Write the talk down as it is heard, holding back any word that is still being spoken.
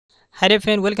Hi there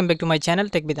friend, welcome back to my channel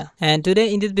Tech Bidda. And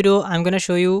today in this video I'm gonna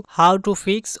show you how to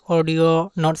fix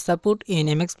audio not support in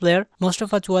MX Player. Most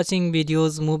of us watching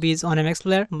videos, movies on MX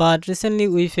Player, but recently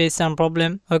we faced some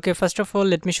problem. Okay, first of all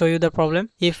let me show you the problem.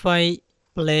 If I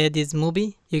play this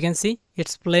movie, you can see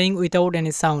it's playing without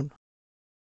any sound.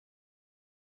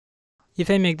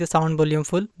 If I make the sound volume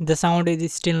full, the sound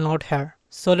is still not here.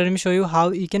 So let me show you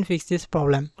how you can fix this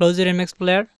problem. Close your MX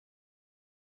Player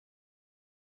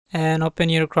and open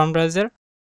your Chrome browser.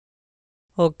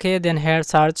 Okay, then here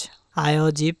search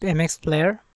IOZip MX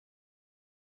Player.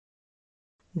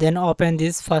 Then open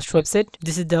this first website.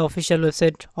 This is the official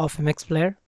website of MX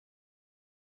Player.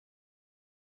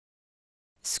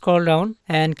 Scroll down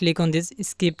and click on this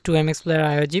skip to MX Player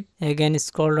IOZip. Again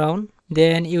scroll down.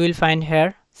 Then you will find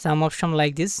here some option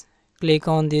like this. Click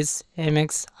on this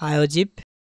MX IOZip.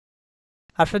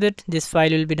 After that this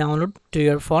file will be downloaded to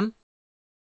your phone.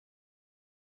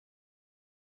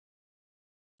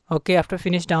 Okay, after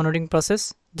finish downloading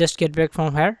process, just get back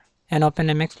from here and open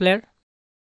MX Player.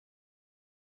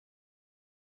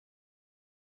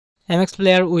 MX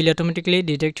Player will automatically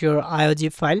detect your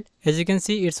IOZip file. As you can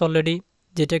see, it's already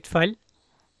detect file.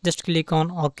 Just click on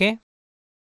OK.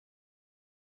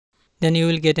 Then you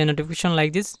will get a notification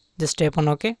like this. Just tap on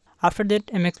OK. After that,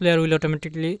 MX Player will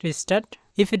automatically restart.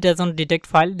 If it doesn't detect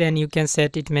file, then you can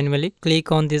set it manually.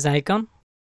 Click on this icon.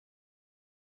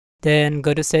 Then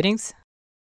go to settings.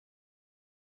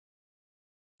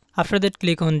 After that,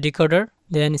 click on decoder,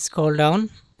 then scroll down,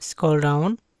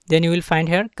 then you will find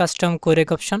here custom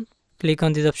codec option. Click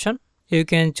on this option. You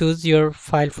can choose your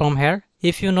file from here.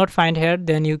 If you not find here,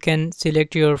 then you can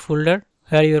select your folder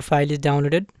where your file is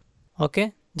downloaded.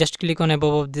 Okay, just click on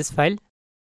above of this file.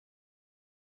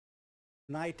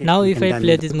 Now if I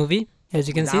play this movie, as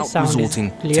you can see, sound is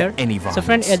clear. So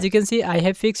friend, as you can see, I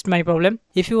have fixed my problem.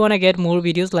 If you wanna get more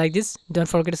videos like this, don't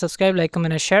forget to subscribe, like,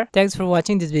 comment and share. Thanks for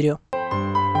watching this video.